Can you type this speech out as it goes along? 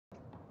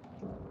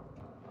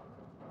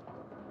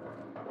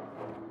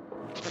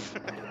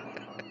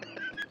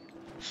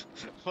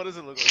What does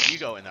it look like? You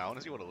go in there. I want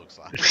to see what it looks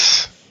like.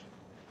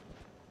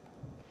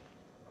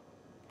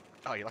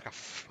 Oh, you're like a.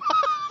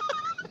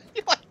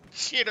 You're like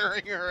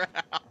chittering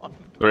around.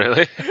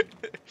 Really?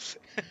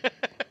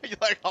 You're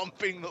like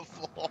humping the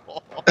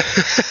floor.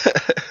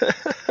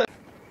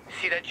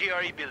 See that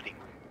GRE building?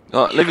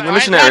 Oh, look at the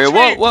mission area.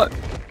 What? Wait.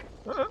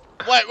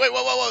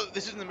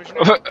 This isn't the mission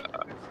area.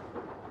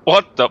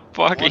 What the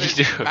fuck What are you is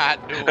doing?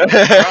 Matt doing? Bro?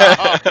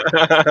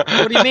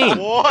 What do you mean?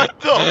 What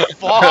the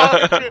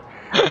fuck?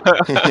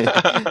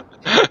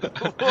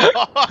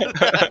 What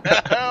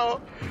the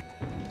hell?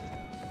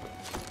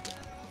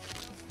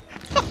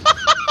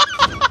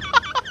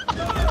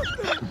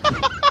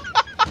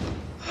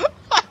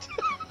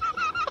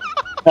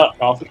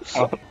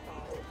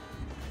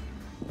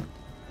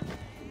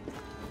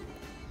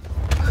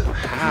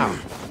 How?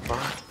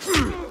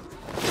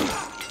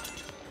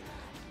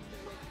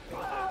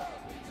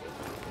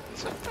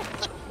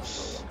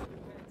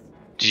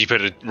 Did you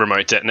put a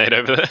remote detonator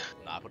over there?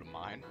 Nah, I put a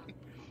mine.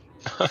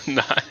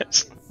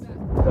 Nice.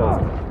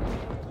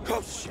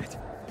 Oh shit!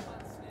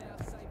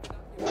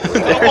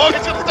 The hog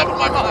is gonna step on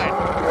my mine!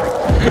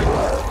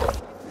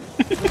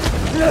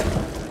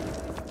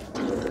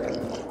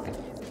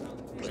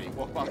 So you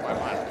walk past my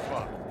mine, what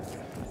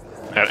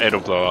the fuck? It'll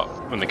blow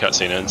up when the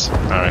cutscene ends,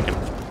 I reckon.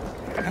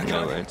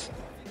 No, it.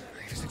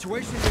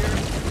 Situation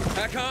here.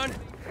 Back on.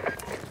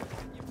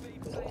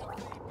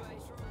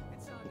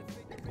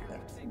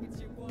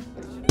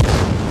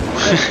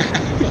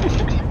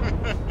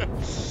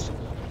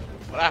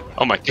 What happened?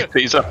 Oh my god,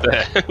 he's up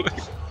there.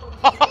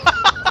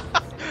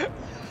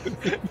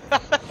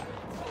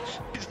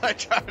 He's like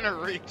trying to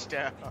reach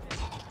down.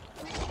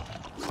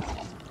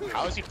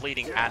 How is he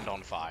bleeding and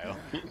on fire?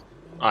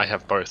 I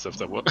have both of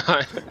them.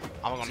 I'm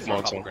gonna throw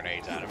a couple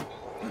grenades at him.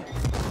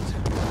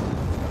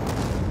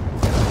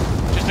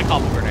 Just a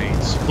couple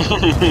grenades.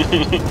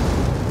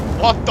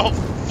 What the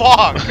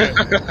fuck?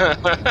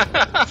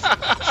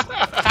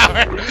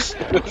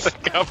 Just a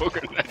couple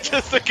grenades.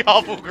 Just a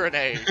couple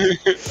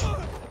grenades.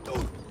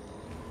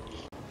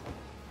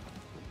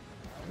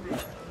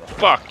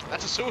 Fuck.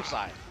 That's a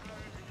suicide.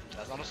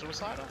 That's not a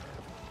suicidal?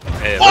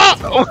 Yeah,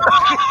 Fuck!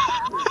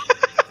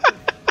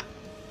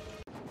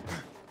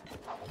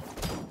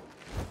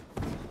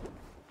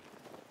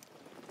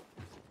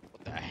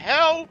 What the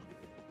hell?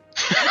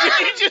 Did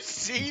you just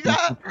see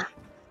that?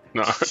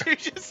 No. Did you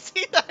just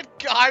see that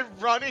guy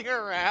running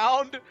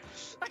around?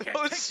 There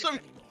was some,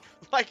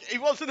 like, he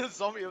wasn't a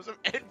zombie, it was some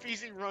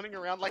NPC running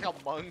around like a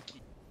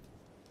monkey.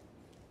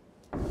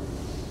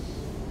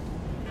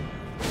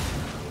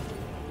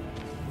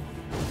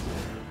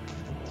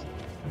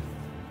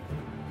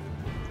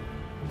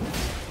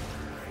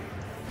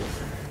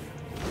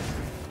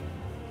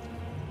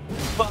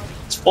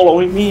 It's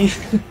following me.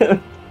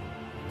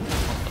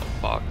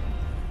 Fuck.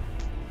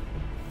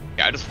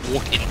 Yeah, I just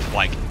walked into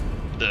like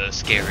the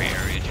scary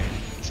area, Jane,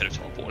 instead of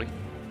teleporting.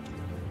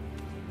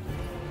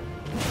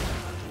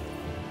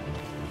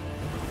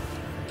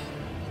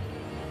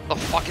 What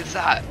the fuck is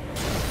that?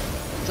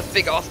 It's a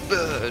big ass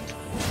bird.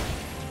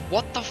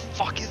 What the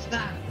fuck is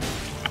that?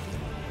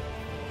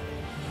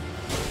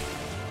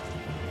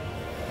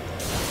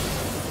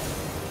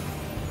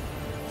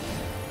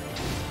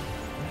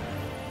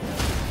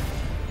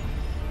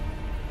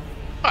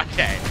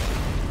 Okay.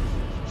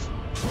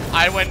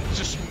 I went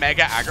just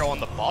mega aggro on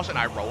the boss and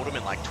I rolled him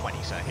in like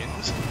 20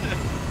 seconds.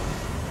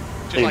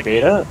 Just Hey, like,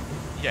 beta?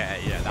 yeah,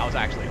 that was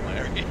actually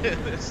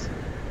hilarious.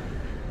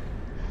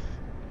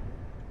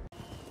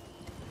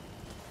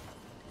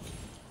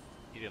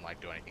 You didn't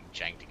like do anything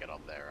jank to get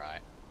up there,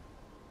 right?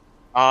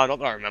 Not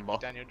that I remember.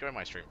 Daniel, join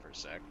my stream for a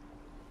sec.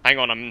 Hang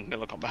on, I'm in the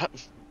middle of combat.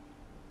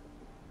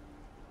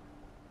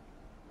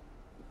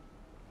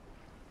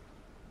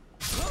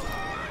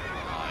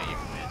 Oh, you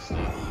missed it.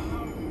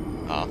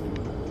 Ah.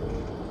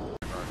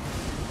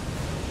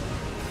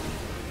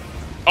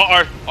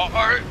 Uh-oh!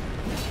 Uh-oh!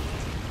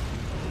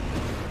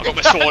 I got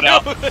my sword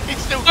out. He's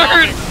still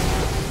coming.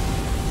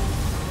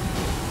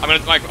 I'm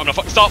gonna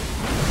fucking stop.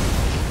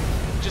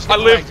 Just I get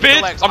the live, legs, get the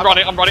bitch! legs. I'm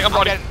running.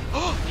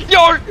 getting-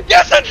 Yo!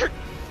 Yes, Andrew!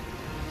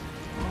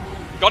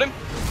 Got him?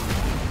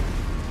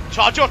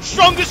 Charge your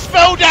strongest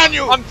spell,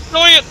 Daniel! I'm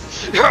doing it!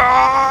 Finish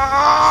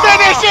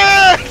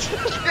it!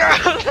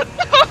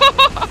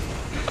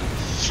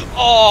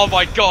 Oh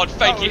my god,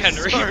 thank you, That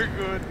was Henry. so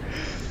good.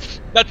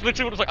 That's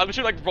literally what it was like. I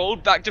literally like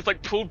rolled back, just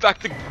like pulled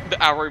back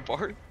the arrow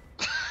bar.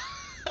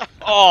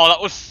 Oh, that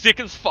was sick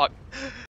as fuck.